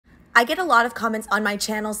I get a lot of comments on my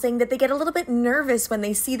channel saying that they get a little bit nervous when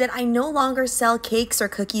they see that I no longer sell cakes or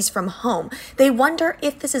cookies from home. They wonder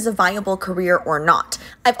if this is a viable career or not.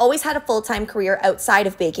 I've always had a full-time career outside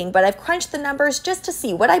of baking, but I've crunched the numbers just to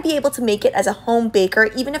see would I be able to make it as a home baker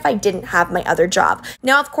even if I didn't have my other job.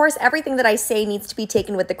 Now, of course, everything that I say needs to be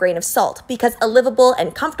taken with a grain of salt because a livable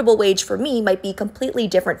and comfortable wage for me might be completely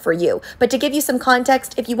different for you. But to give you some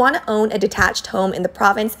context, if you want to own a detached home in the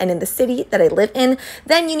province and in the city that I live in,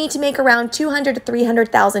 then you need to make around $200,000 to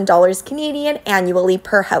 $300,000 Canadian annually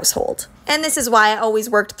per household. And this is why I always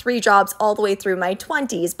worked 3 jobs all the way through my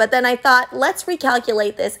 20s. But then I thought, let's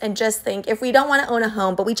recalculate this and just think if we don't want to own a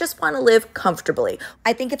home, but we just want to live comfortably.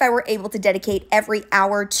 I think if I were able to dedicate every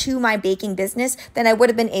hour to my baking business, then I would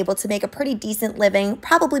have been able to make a pretty decent living,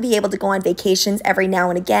 probably be able to go on vacations every now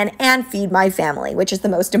and again and feed my family, which is the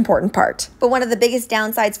most important part. But one of the biggest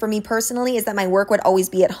downsides for me personally is that my work would always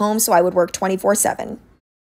be at home, so I would work 24/7.